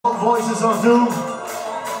Voices of Doom,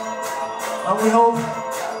 and we hope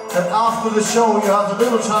that after the show you have a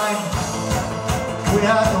little time.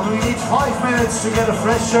 We need 5 minutes to get a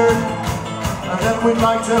fresh shirt, and then we'd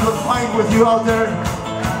like to have a pint with you out there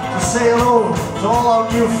to say hello to all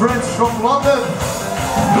our new friends from London.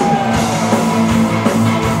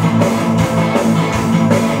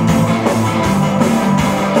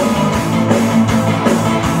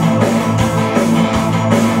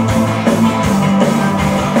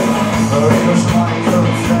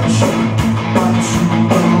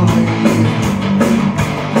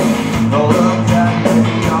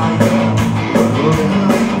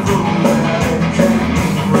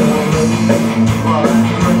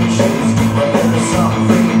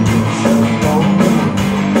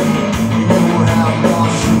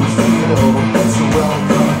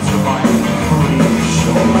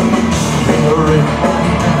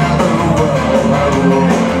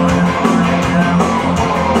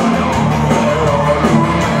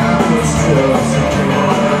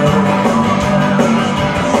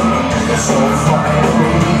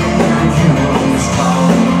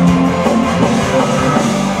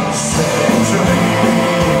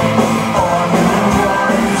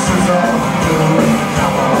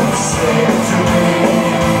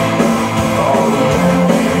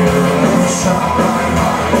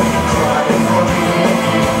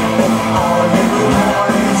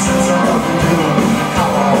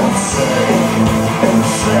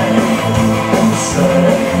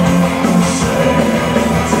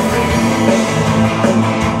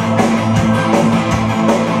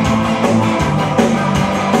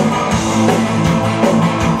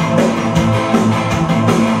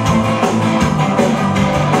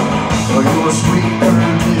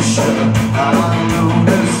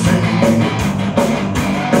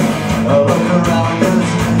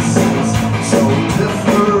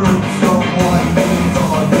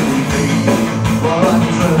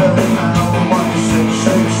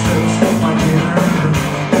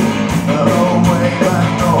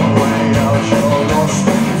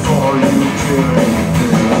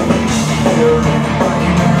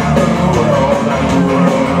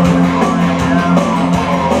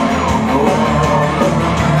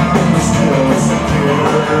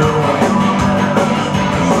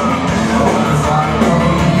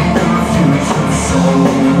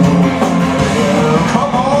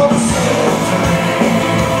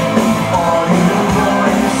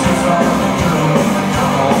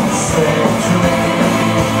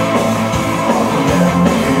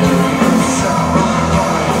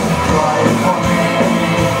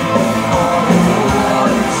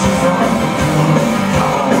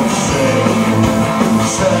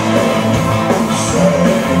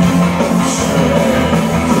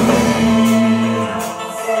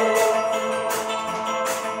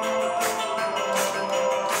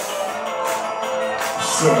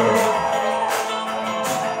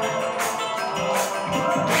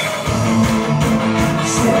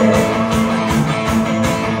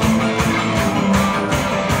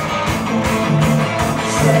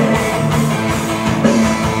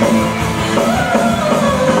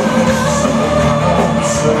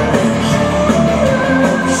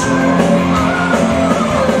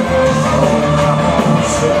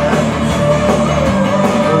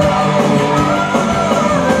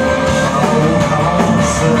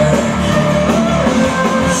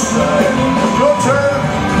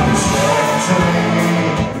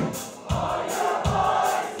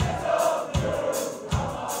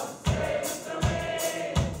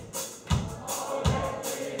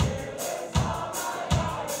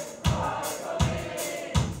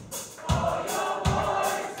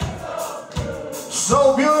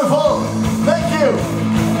 So beautiful. Thank you.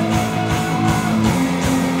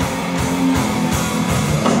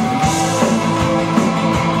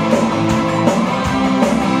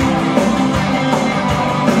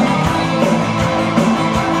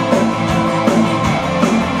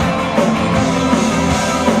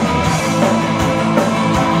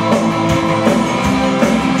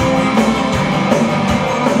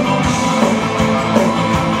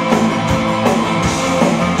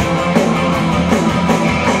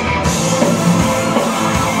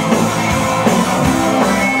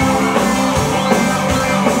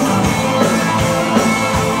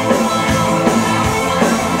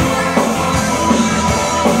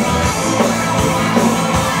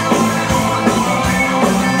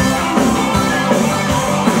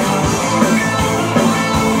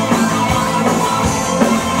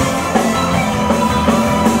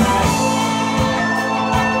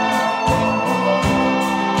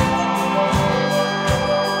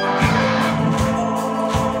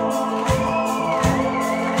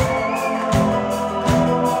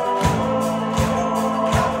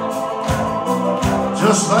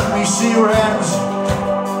 Just let me see your hands.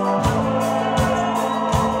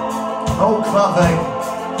 No clapping,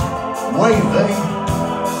 waving.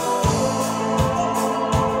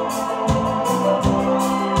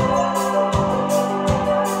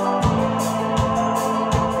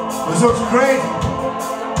 This looks great.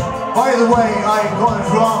 By the way, I got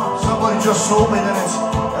it wrong. Somebody just told me that it's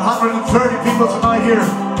 130 people tonight here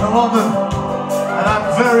in London, and I'm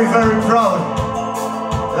very, very proud.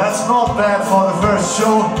 That's not bad for the first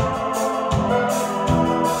show.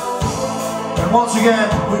 And once again,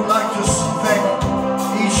 we'd like to thank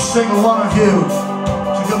each single one of you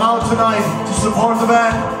to come out tonight to support the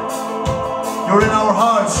band. You're in our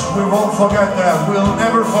hearts. We won't forget that. We'll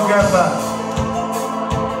never forget that.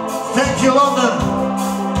 Thank you, London.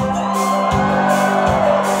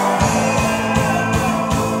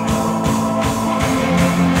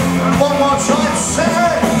 One more time, sing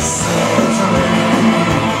it! Sing it to me.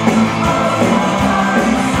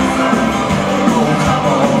 Oh, come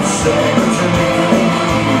on, sing it to me.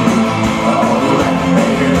 Oh, let me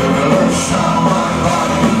hear the someone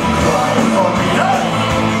crying for me.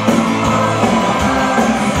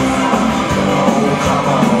 Oh, come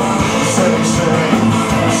on, sing, sing,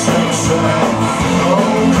 sing, sing.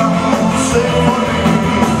 Oh, come on, sing for me.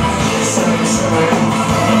 Sing, sing,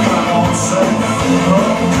 come on, sing. Oh,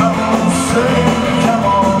 come on, sing, come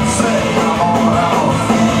on, sing, come on now,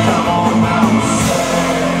 come on now,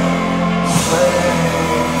 sing, sing,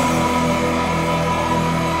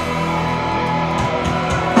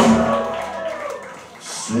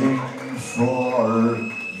 sing for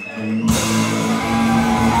me.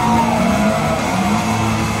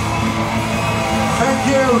 Thank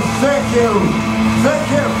you, thank you, thank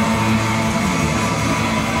you.